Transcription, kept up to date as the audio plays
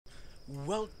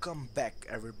Welcome back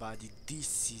everybody,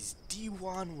 this is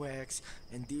D1Wax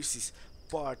and this is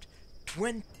part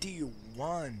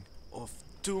 21 of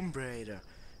Tomb Raider.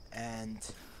 And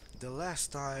the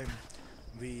last time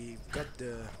we we've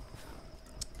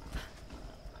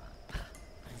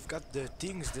got the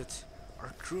things that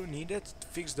our crew needed to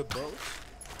fix the boat,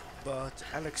 but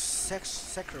Alex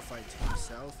sacrificed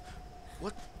himself.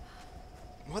 What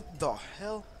the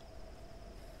hell?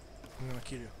 I'm gonna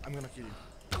kill you. I'm gonna kill you.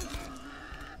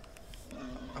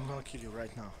 I'm gonna kill you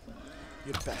right now.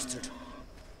 You bastard.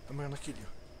 I'm gonna kill you.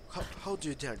 How do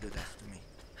you dare do that to me?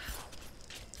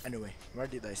 Anyway, where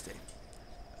did I stay?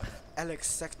 Alex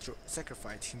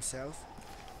sacrificed himself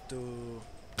to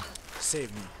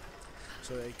save me,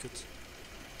 so I could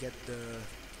get the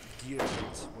gear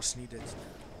that was needed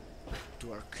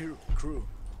to our crew,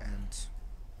 and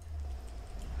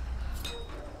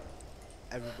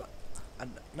everybody,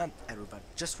 and not everybody,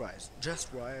 just Rias.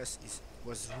 Just Rias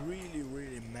was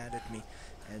really mad at me,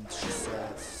 and she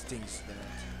said things that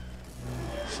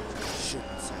she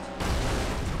shouldn't say.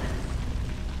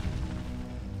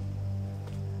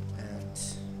 And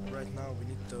right now we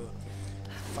need to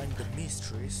find the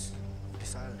mysteries of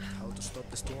this island, how to stop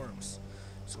the storms,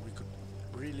 so we could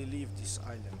really leave this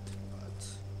island. But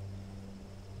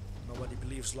nobody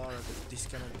believes Lara that this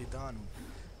cannot be done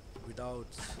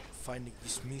without finding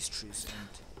these mysteries,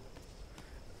 and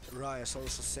Rias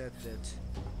also said that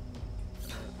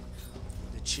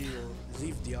she will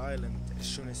leave the island as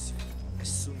soon as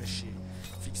she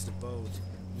fixes the boat,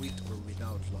 with or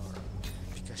without Lara,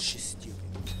 because she's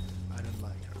stupid. I don't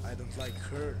like her. I don't like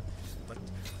her, but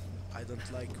I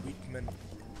don't like Whitman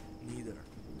neither,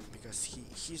 because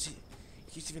he's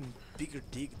even bigger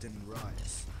dick than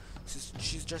Rias.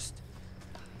 She's just,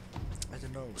 I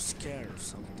don't know, scared or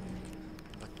something.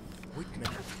 But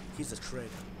Whitman, he's a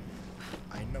traitor.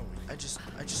 I know it. I just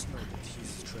know that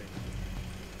he's a traitor.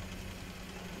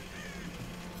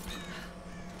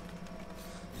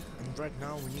 And right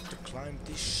now we need to climb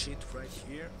this shit right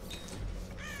here,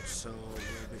 so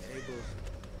we'll be able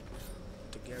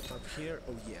to get up here.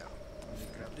 Oh yeah, we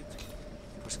grabbed it.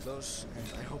 It was close,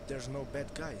 and I hope there's no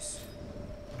bad guys,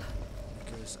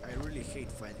 because I really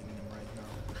hate fighting them right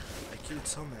now. I killed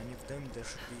so many of them. There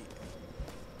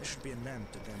should be an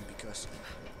end to them, because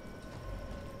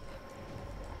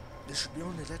there should be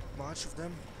only that much of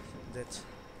them that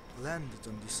landed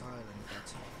on this island.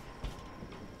 But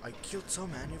I killed so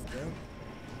many of them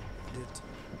that,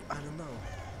 I don't know,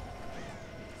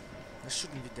 there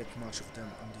shouldn't be that much of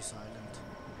them on this island.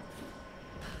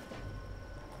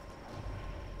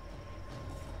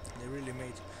 They really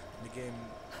made the game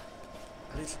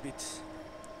a little bit,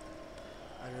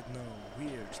 I don't know,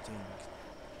 weird thing.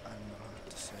 I don't know how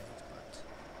to say it,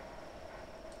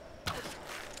 but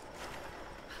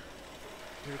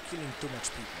we're killing too much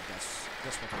people.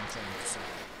 That's what I'm trying to say.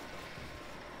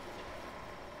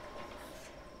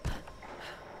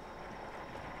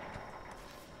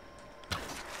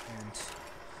 And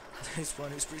this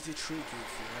one is pretty tricky, if you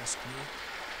ask me,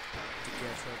 to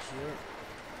get right here.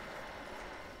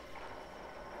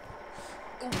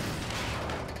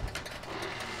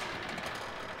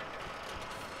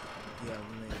 Yeah,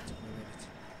 we made it.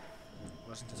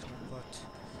 Wasn't it hard, but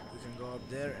we can go up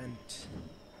there, and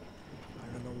I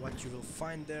don't know what you will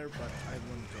find there, but I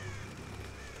won't go,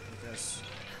 because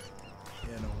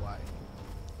you know why.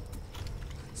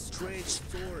 Strange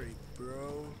story,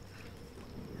 bro.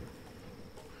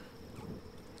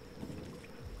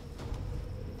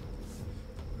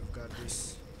 We've got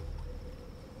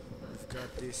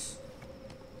this.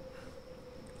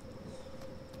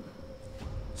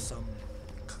 Some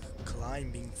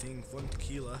climbing thing won't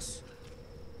kill us.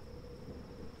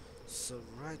 So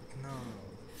right now,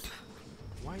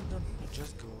 why don't we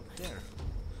just go up there?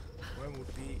 Why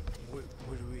would we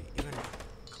even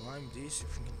climb this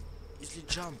if we can easily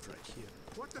jump right here?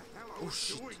 What the hell are we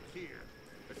doing here?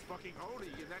 There's fucking Oni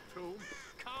in that tomb.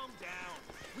 Calm down.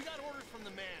 We got orders from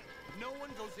the man. No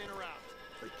one goes in or out.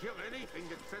 They kill anything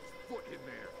that sets foot in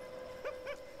there.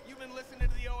 You been listening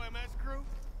to the OMS crew?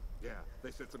 Yeah,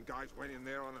 they said some guys went in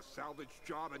there on a salvage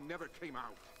job and never came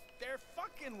out. They're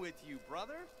fucking with you,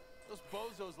 brother. Those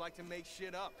bozos like to make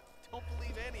shit up. Don't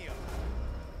believe any of them.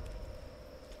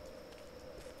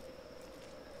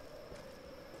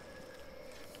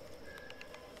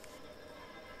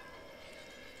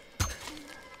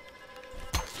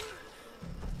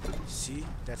 See?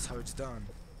 That's how it's done.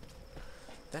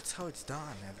 That's how it's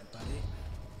done, everybody.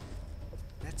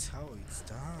 That's how it's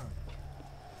done.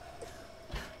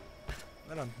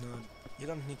 I don't know. You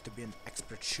don't need to be an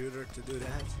expert shooter to do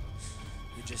that.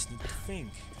 You just need to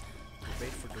think. Wait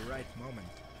for the right moment.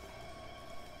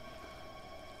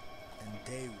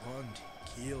 they won't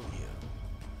kill you.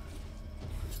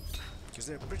 Because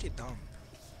they're pretty dumb.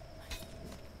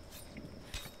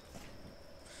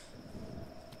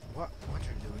 What are you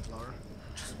doing, Laura?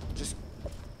 Just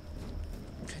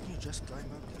can you just climb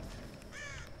up there?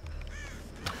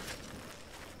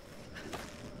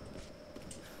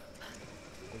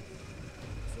 Oh, I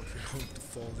thought we were going to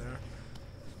fall there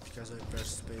because I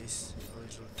pressed space a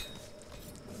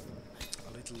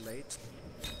little late.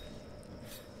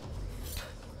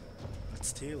 But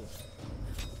still,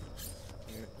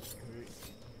 we're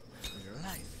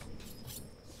alive.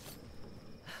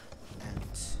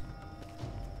 And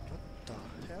what the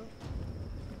hell?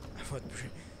 I thought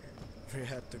we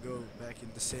had to go back in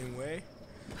the same way,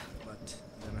 but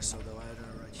then I saw the ladder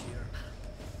right here,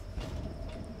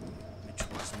 which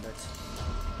wasn't that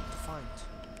to find.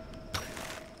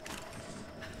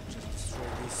 Just destroy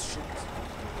this shit.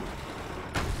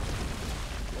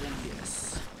 Oh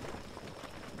yes.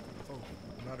 Oh,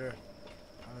 another,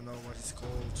 I don't know what it's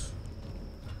called,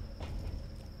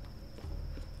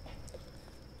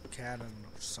 cannon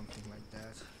or something like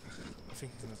that. I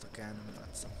think it's not a cannon,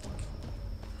 but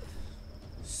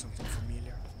something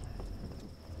familiar.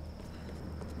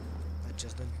 I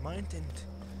just don't mind and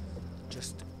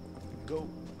just go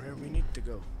where we need to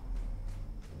go.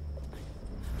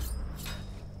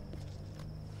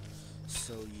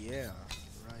 So yeah,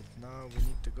 right now we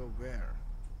need to go where?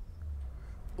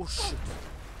 Oh shit!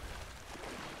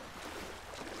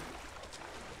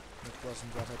 That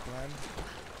wasn't what I planned,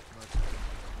 but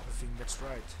I think that's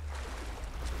right.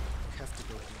 We have to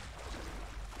go here.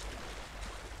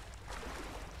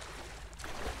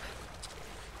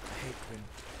 I hate when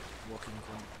walking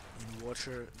in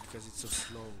water because it's so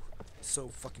slow. It's so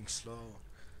fucking slow.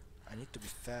 I need to be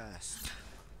fast.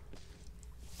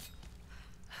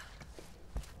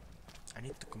 I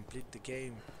need to complete the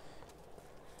game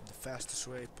the fastest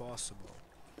way possible.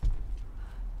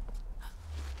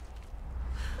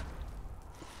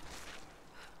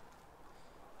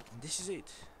 And this is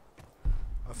it.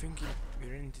 I think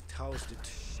we're in the house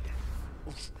that...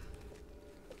 Oh,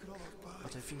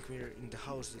 but I think we're in the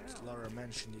house that Lara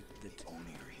mentioned that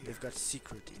they've got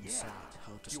secret inside,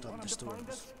 how to stop the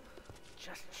storms.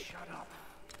 Just shut up.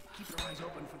 Keep your eyes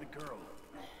open for the girl.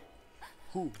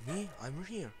 Who? Me? I'm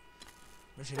here.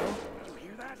 Don't you know? You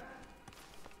hear that?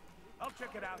 I'll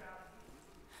check it out.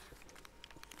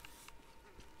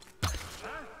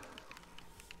 Huh?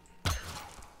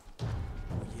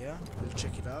 Yeah, we'll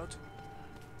check it out.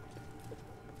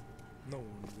 No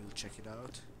one will check it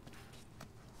out.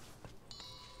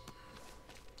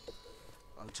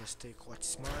 I'll just take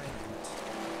what's mine and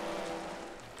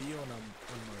be on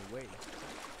my way.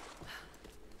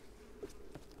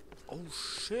 Oh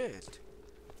shit!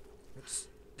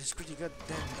 That's pretty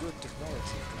goddamn good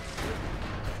technology.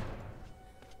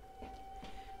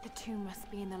 The tomb must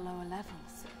be in the lower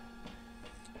levels.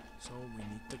 So we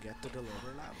need to get to the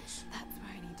lower levels. That's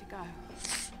where I need to go.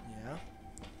 Yeah?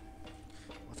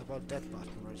 What about that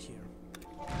button right here?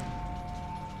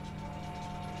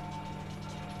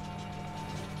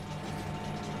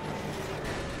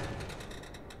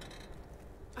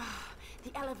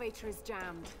 The elevator is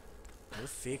jammed. We'll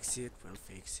fix it, we'll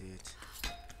fix it.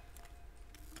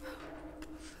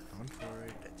 Don't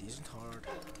worry, that isn't hard.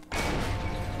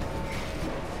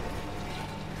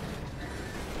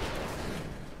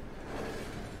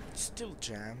 It's still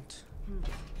jammed.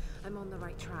 I'm on the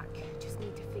right track. Just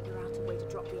need to figure out a way to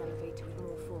drop the elevator with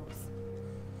more force.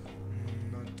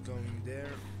 Not going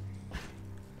there.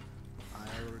 I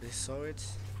already saw it.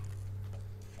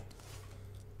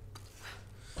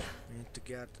 We need to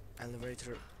get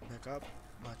elevator back up,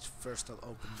 but first I'll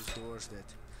open these doors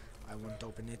that I won't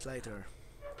open it later.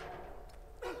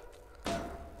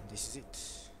 And this is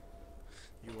it.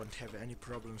 You won't have any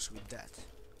problems with that.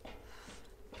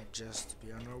 We'll just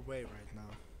be on our way right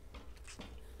now.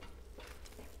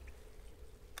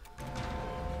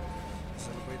 Is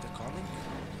the elevator coming?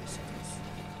 Yes it is.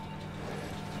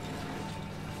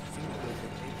 I think we'll be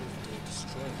able to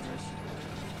destroy it right here.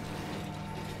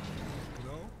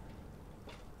 No?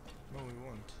 No, we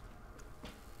won't.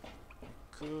 We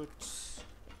could...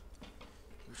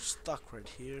 We're stuck right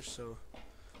here, so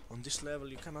on this level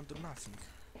you cannot do nothing.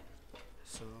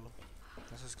 So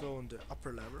let us go on the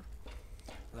upper level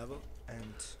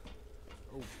and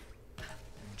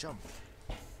and jump.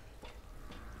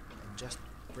 And just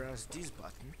press this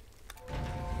button.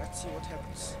 Let's see what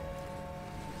happens.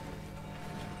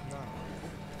 Now,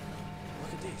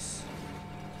 look at this.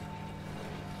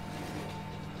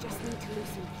 Just need to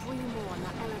loosen 3 more and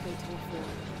that elevator will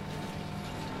fall.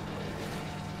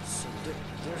 So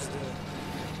there's the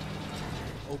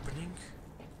opening,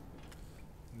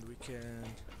 we can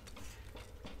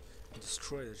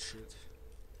destroy that shit.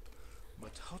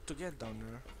 But how to get down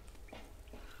there?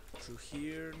 Through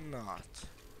here? Not.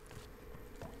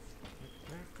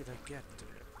 Where could I get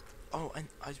there? Oh, and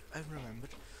I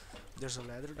remembered. There's a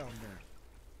ladder down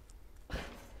there.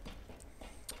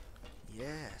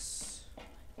 Yes.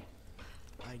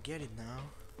 I get it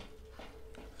now.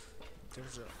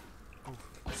 There's a... Oh,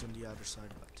 it's on the other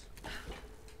side, but...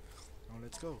 Now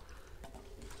let's go.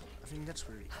 I think that's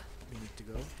where we need to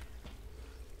go.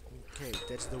 Okay,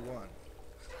 that's the one.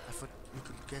 I thought we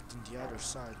could get on the other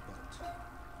side, but...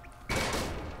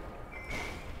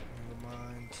 Never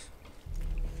mind.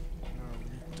 Now we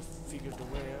need to figure the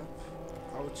way up.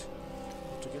 How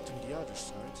to get on the other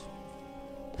side.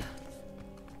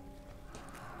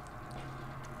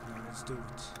 Now let's do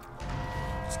it.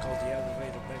 Let's call the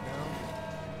elevator back down.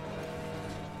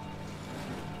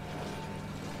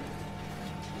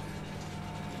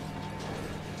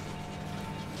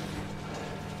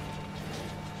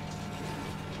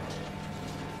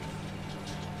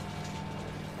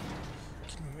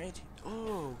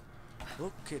 Oh,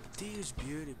 look at these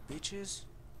beauty bitches.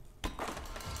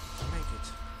 Make it.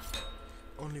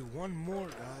 Only one more,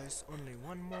 guys. Only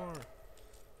one more.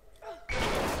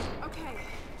 Okay,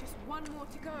 just one more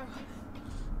to go.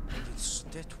 And it's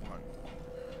that one.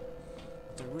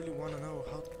 But I really want to know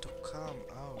how to come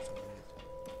out of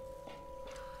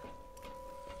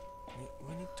it.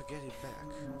 We need to get it back.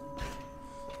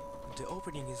 The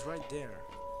opening is right there.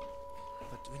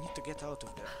 But we need to get out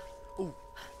of there. Oh!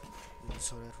 You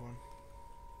saw that one.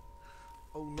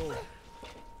 Oh no!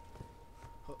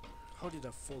 How did I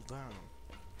fall down?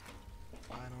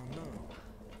 I don't know.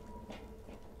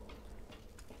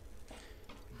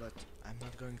 But I'm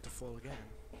not going to fall again.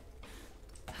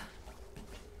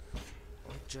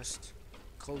 Or just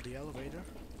call the elevator.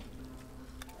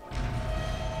 I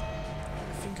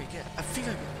think I get.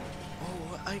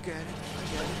 Oh, I get it.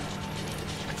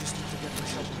 I just need to get my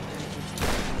shovel.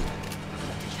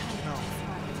 No.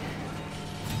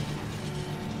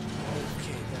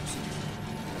 Okay, that's it.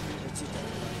 That's it,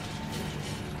 everybody.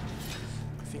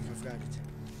 I think I've got it.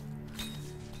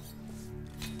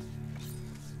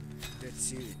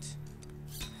 That's it.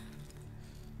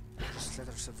 Just let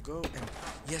ourselves go and...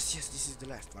 Yes, this is the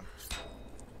last one.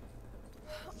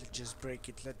 Let's just break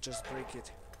it, let's just break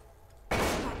it.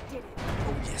 That did it.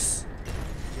 Oh yes!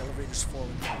 The elevator's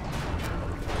falling.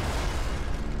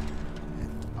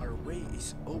 And our way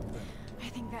is open. I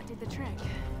think that did the trick.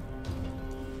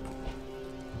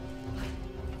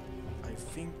 I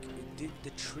think it did the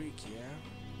trick, yeah?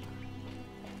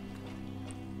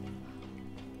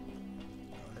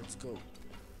 Now let's go.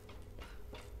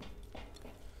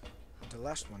 The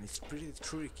last one is pretty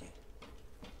tricky.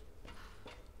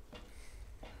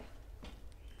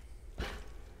 We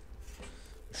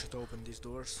should open these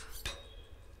doors.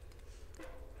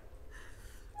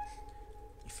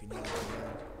 If you need to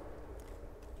land.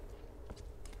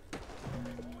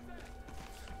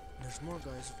 There's more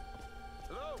guys.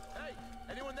 Hello? Hey,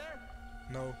 anyone there?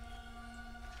 No.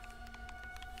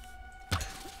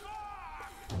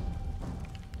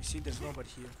 You see, there's nobody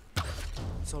here.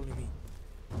 It's only me.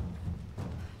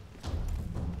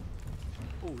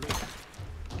 Oh, look.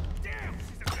 Damn,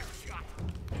 she's a good shot.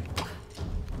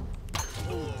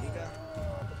 Oh, nigga.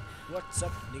 What's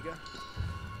up, nigga?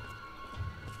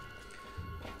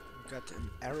 Got an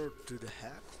arrow to the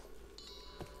head.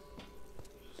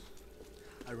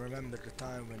 I remember the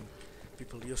time when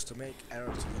people used to make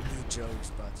arrow to the knee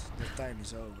jokes, but the time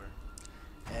is over.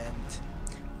 And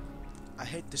I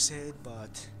hate to say it,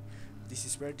 but this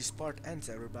is where this part ends,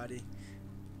 everybody.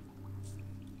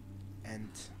 And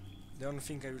the only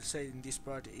thing I will say in this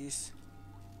part is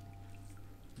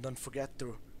don't forget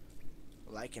to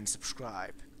like and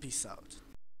subscribe. Peace out.